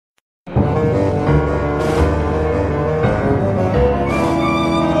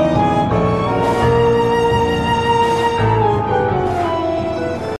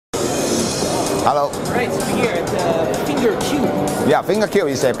Yeah, FingerQ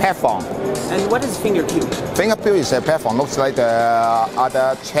is a platform. And what is FingerQ? FingerQ is a platform. Looks like the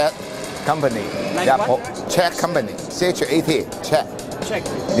other chat company. Like yeah, what? Chat company. CHAT. Chat. Check.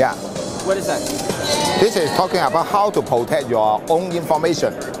 Yeah. What is that? This is talking about how to protect your own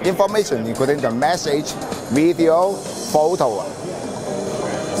information. Information including the message, video, photo.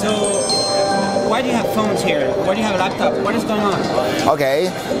 So, why do you have phones here? Why do you have a laptop? What is going on?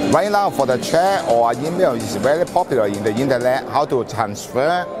 Okay, right now for the chat or email is very popular in the internet. How to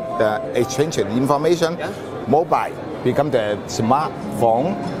transfer the exchange of information. Yeah. Mobile become the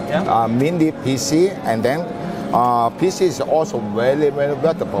smartphone, Yeah. mini PC, and then PC is also very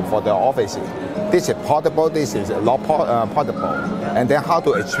valuable for the office. This is portable. This is not portable. And then how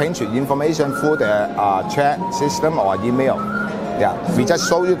to exchange information through the chat system or email. Yeah, we just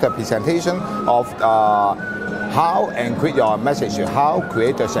show you the presentation of how encrypt your message, how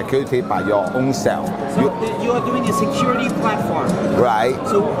create the security by your own self. So you are doing a security platform. Right.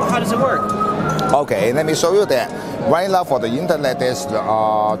 So how does it work? Okay, let me show you that. Right now for the internet, there's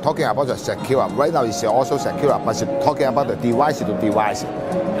talking about the secure. Right now it's also secure, but it's talking about the device to device.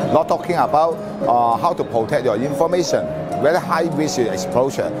 Not talking about how to protect your information. Very high risk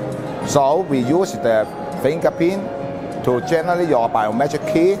exposure. So we use the fingerprint to generate your biometric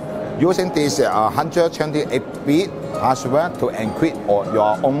key using this 128-bit password to encrypt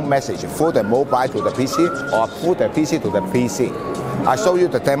your own message through the mobile to the PC or through the PC to the PC. I show you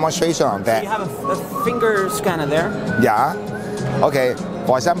the demonstration on that. So you have a finger scanner there. Yeah. Okay.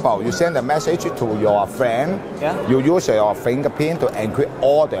 For example, you send a message to your friend. Yeah. You use your fingerprint to encrypt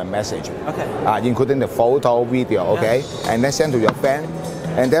all the message. Okay. Including the photo, video. Okay. Yeah. And then send to your friend.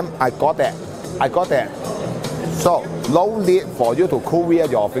 And then I got that. So no need for you to courier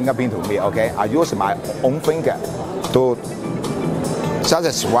your fingerprint to me. Okay. I use my own finger to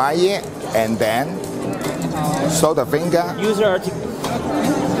just swipe it and then show the finger.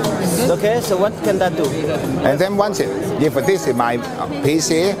 Okay, so what can that do? And then once if this is my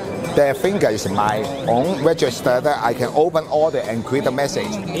PC, the finger is my own registered, I can open all the encrypted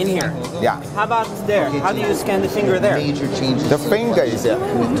message. In here? Yeah. How about there? How do you scan the finger there? The finger is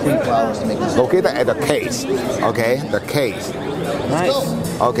located at the case. Okay, the case. Nice.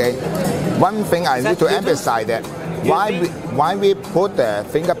 Okay. One thing I need to emphasize that why we put the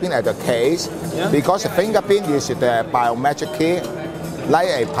fingerprint at the case, because the fingerprint is the biometric key, like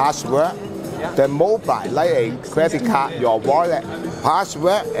a password. The mobile, like a credit card, your wallet,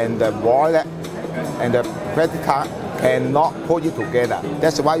 password and the wallet and the credit card cannot put it together.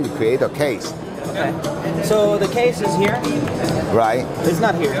 That's why we create a case. Okay. So the case is here? Right. It's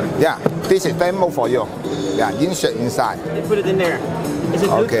not here. Yeah. This is demo for you. Yeah, insert inside. They put it in there. Is it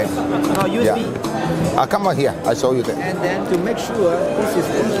Bluetooth? Okay. Oh, USB? Yeah. Come on here. I'll show you that. And then to make sure this is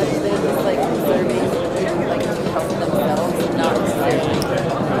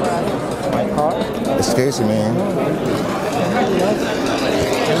Excuse me.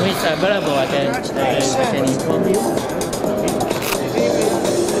 When it's available, I can inform you.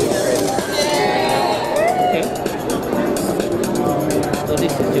 Okay. So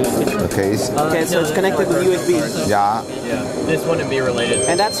this is The case. okay, so it's connected with USB. Yeah. This wouldn't be related.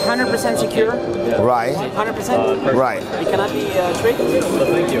 And that's 100% secure? Right. 100%? Right. It cannot be tricked?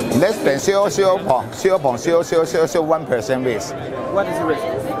 Thank you. Less than 0.000001% risk. What is the risk?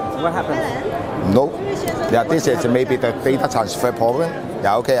 What happens? No. Yeah, this is maybe the data transfer problem.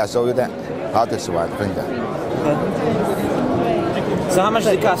 Yeah, okay, I'll show you that. How this one, finger. Okay. So how much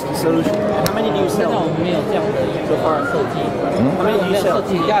does it cost, the solution? And how many do you sell? So far? How many do you sell?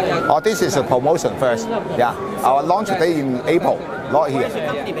 Oh, this is a promotion first. Yeah, our launch day in April, not here. Where's the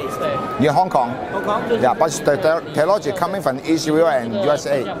company based? In Hong Kong. Hong Kong? Yeah, but the technology coming from Israel and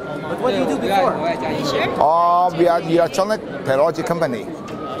USA. But what do you do before? We are electronic technology company.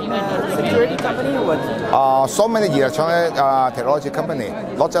 Security company or what? So many electronic technology company,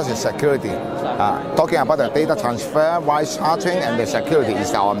 not just the security. Talking about the data transfer, wire charging, and the security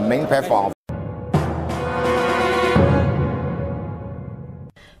is our main platform.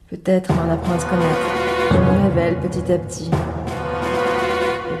 Peut-être, on apprend à se connaître. Je me révèle petit à petit.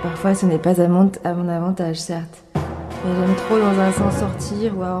 Et parfois, ce n'est pas à mon avantage, certes. Mais j'aime trop dans un sens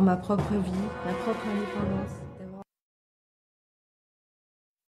sortir ou avoir ma propre vie, ma propre indépendance.